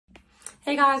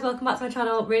Hey guys, welcome back to my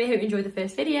channel. Really hope you enjoyed the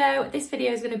first video. This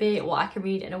video is going to be what I can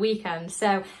read in a weekend.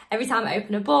 So every time I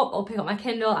open a book or pick up my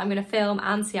Kindle, I'm going to film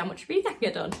and see how much reading I can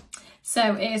get done.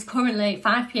 So it is currently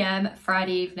 5 PM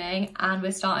Friday evening and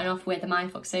we're starting off with the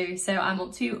Mindfck series. So I'm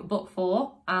up to book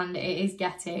 4 and it is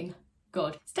getting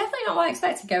good. It's definitely not what I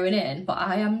expected going in, but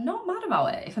I am not mad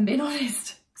about it if I'm being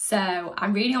honest. So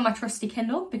I'm reading on my trusty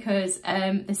Kindle because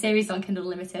the series is on Kindle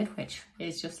Limited, which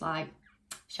is just like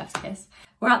chef's kiss.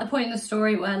 We're at the point in the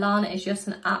story where Lana is just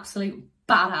an absolute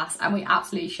badass and we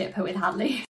absolutely ship her with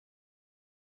Hadley.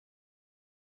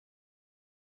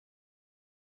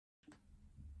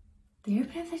 The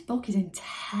opening of this book is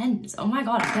intense. Oh my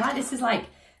god, I feel like this is like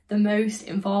the most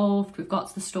involved we've got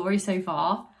to the story so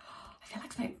far. I feel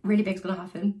like something really big's gonna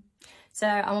happen. So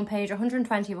I'm on page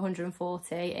 120 of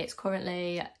 140. It's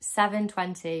currently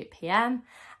 7:20 PM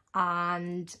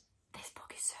and this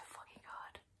book is so fucking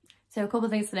good. So a couple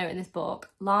of things to note in this book.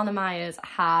 Lana Myers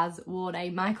has worn a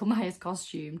Michael Myers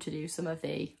costume to do some of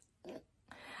the...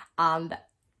 and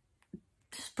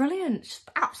just brilliant, just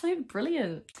absolutely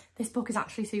brilliant. This book is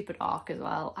actually super dark as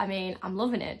well. I mean, I'm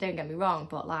loving it, don't get me wrong,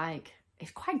 but like,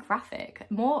 it's quite graphic,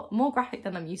 more graphic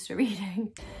than I'm used to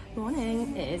reading.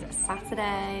 Morning, it is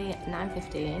Saturday,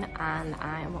 9:15, and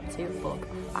I am up to book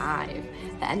 5.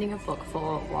 The ending of book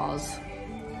 4 was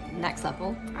next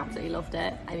level, absolutely loved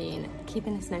it. I mean,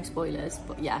 keeping this no spoilers,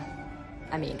 but yeah,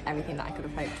 I mean, everything that I could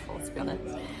have hoped for, to be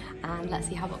honest. And let's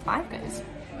see how book 5 goes.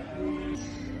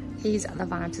 These are the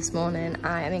vibes this morning.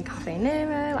 I am in Cafe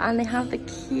Nero and they have the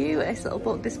cutest little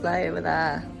book display over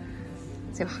there.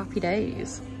 So happy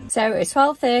days. So it's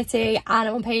 12:30 and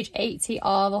I'm on page 80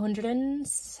 of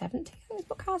 170, this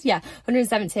book has? Yeah,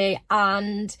 170.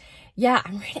 And yeah,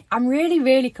 I'm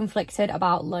really conflicted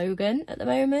about Logan at the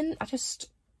moment. I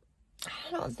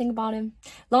don't know what to think about him.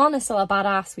 Lana's still a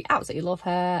badass, we absolutely love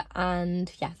her.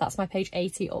 And yeah, that's my page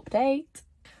 80 update.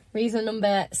 Reason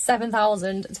number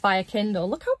 7,000 to buy a Kindle.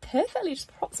 Look how perfectly it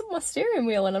just props up my steering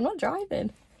wheel and I'm not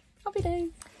driving. Happy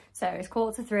days. So it's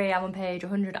 2:45, I'm on page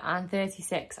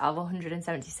 136 of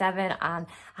 177 and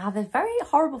I have a very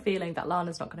horrible feeling that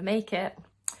Lana's not going to make it.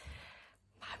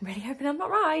 I'm really hoping I'm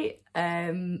not right.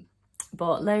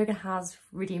 But Logan has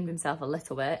redeemed himself a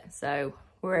little bit, so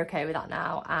we're okay with that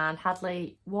now. And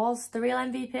Hadley was the real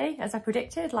MVP, as I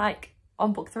predicted, like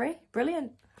on book 3.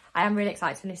 Brilliant. I am really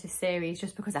excited to finish this series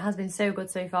just because it has been so good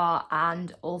so far,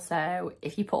 and also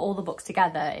if you put all the books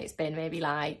together it's been maybe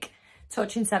like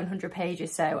touching 700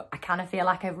 pages, so I kind of feel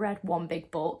like I've read one big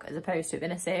book as opposed to it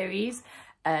being a series.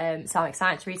 So I'm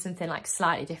excited to read something like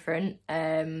slightly different,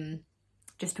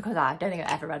 just because I don't think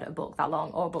I've ever read a book that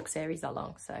long or a book series that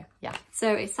long, so yeah.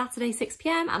 So it's Saturday 6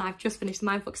 PM and I've just finished the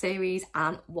Mindfck series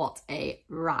and what a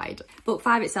ride. Book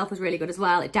 5 itself was really good as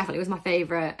well. It definitely was my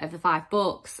favourite of the 5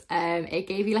 books. It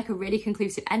gave you like a really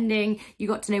conclusive ending. You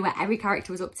got to know where every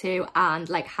character was up to and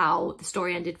like how the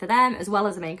story ended for them as well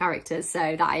as the main characters.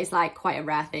 So that is like quite a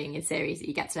rare thing in series that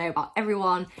you get to know about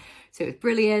everyone. So it was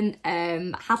brilliant.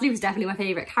 Hadley was definitely my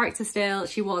favourite character still.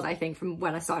 She was, I think, from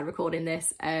when I started recording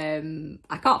this.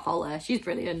 I can't fault her. She's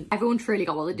brilliant. Everyone truly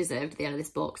got what they deserved at the end of this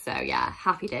book. So yeah,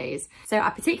 happy days. So I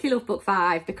particularly love book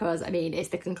 5 because, I mean, it's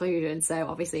the conclusion. So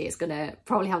obviously it's going to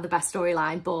probably have the best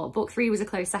storyline. But book 3 was a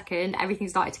close second. Everything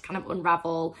started to kind of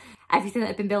unravel. Everything that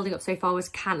had been building up so far was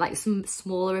kind of like some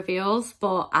smaller reveals.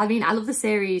 But I mean, I love the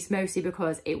series mostly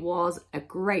because it was a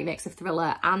great mix of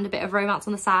thriller and a bit of romance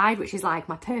on the side, which is like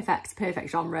my perfect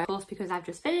genre. Of course, because I've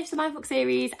just finished the Mindfck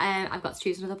series and I've got to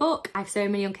choose another book. I have so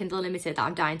many on Kindle Unlimited that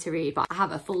I'm dying to read, but I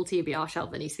have a full TBR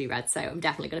shelf that needs to be read, so I'm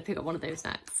definitely going to pick up one of those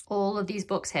next. All of these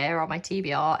books here are on my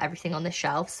TBR, everything on this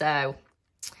shelf, so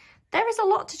there is a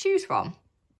lot to choose from.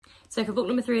 So for book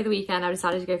number 3 of the weekend, I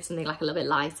decided to go for something like a little bit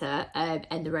lighter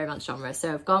in the romance genre.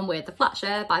 So I've gone with The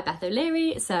Flatshare by Beth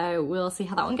O'Leary. So we'll see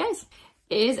how that one goes.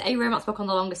 It is a romance book on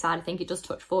the longer side. I think it does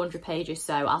touch 400 pages.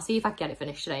 So I'll see if I can get it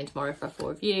finished today and tomorrow for a full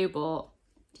review, but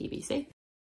TBC.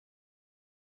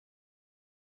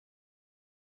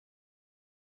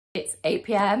 It's 8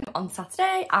 PM on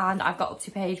Saturday and I've got up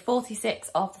to page 46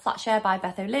 of The Flatshare by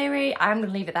Beth O'Leary. I'm going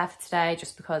to leave it there for today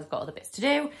just because I've got other bits to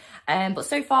do. But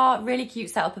so far, really cute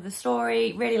setup of the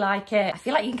story, really like it. I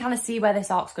feel like you can kind of see where this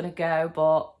arc's going to go,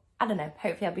 but I don't know,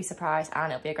 hopefully I'll be surprised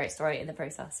and it'll be a great story in the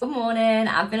process. Good morning,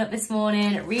 I've been up this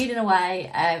morning reading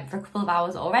away for a couple of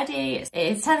hours already. It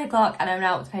is 10 o'clock and I'm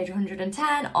now up to page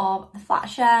 110 of The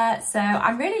Flatshare. So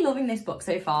I'm really loving this book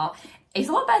so far. It's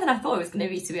a lot better than I thought it was going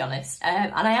to be, to be honest.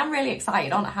 And I am really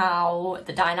excited on how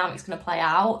the dynamic's going to play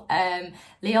out.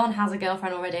 Leon has a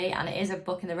girlfriend already and it is a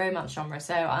book in the romance genre,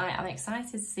 so I'm excited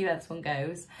to see where this one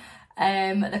goes.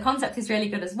 The concept is really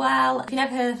good as well. If you've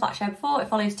never heard of Flatshare before, it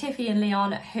follows Tiffy and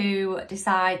Leon, who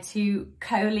decide to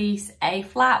co-lease a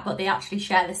flat, but they actually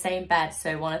share the same bed.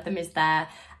 So one of them is there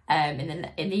in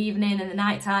the evening and the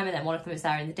night time, and then one of them is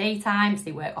there in the daytime, so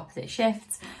they work opposite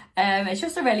shifts. It's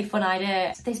just a really fun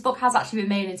idea. This book has actually been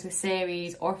made into a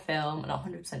series or a film. I'm not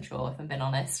 100% sure if I'm being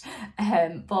honest,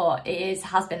 but it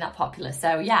has been that popular.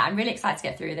 So yeah, I'm really excited to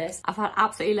get through this. I've had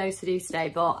absolutely loads to do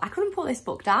today, but I couldn't put this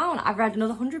book down. I've read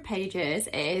another 100 pages.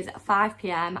 It is 5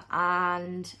 p.m.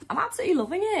 and I'm absolutely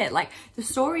loving it. Like, the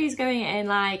story is going in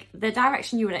like the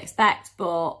direction you would expect, but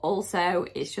also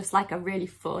it's just like a really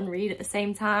fun read at the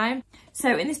same time.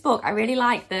 So in this book, I really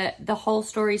like that the whole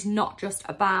story is not just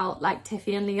about like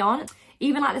Tiffy and Leon.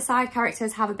 Even like the side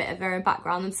characters have a bit of their own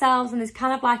background themselves, and there's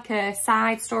kind of like a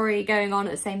side story going on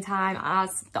at the same time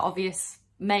as the obvious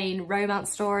main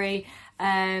romance story.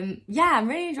 Yeah, I'm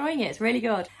really enjoying it. It's really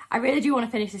good. I really do want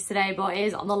to finish this today, but it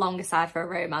is on the longer side for a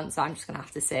romance, so I'm just gonna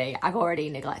have to see. I've already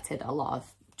neglected a lot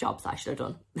of jobs that I should have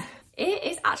done. It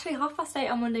is actually 8:30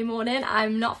 on Monday morning.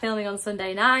 I'm not filming on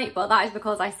Sunday night, but that is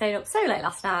because I stayed up so late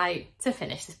last night to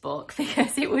finish this book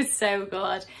because it was so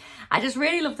good. I just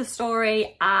really loved the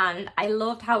story, and I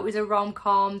loved how it was a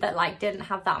rom-com that like didn't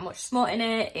have that much smut in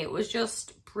it. It was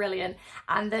just brilliant,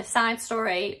 and the side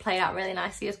story played out really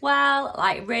nicely as well,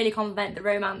 like really complemented the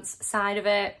romance side of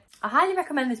it. I highly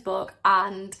recommend this book,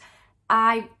 and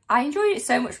I enjoyed it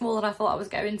so much more than I thought I was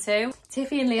going to.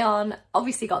 Tiffy and Leon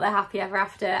obviously got their happy ever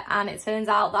after, and it turns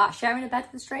out that sharing a bed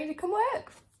with a stranger can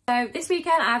work. So this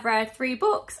weekend I've read 3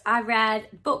 books. I've read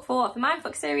book 4 of the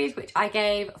Mindfck series, which I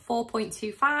gave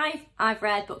 4.25. I've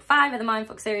read book 5 of the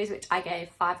Mindfck series, which I gave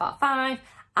 5 out of 5.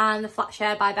 And the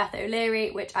Flatshare by Beth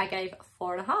O'Leary, which I gave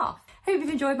 4.5. Hope you've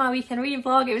enjoyed my weekend reading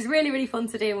vlog. It was really, really fun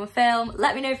to do and film.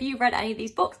 Let me know if you've read any of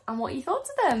these books and what you thought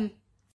of them.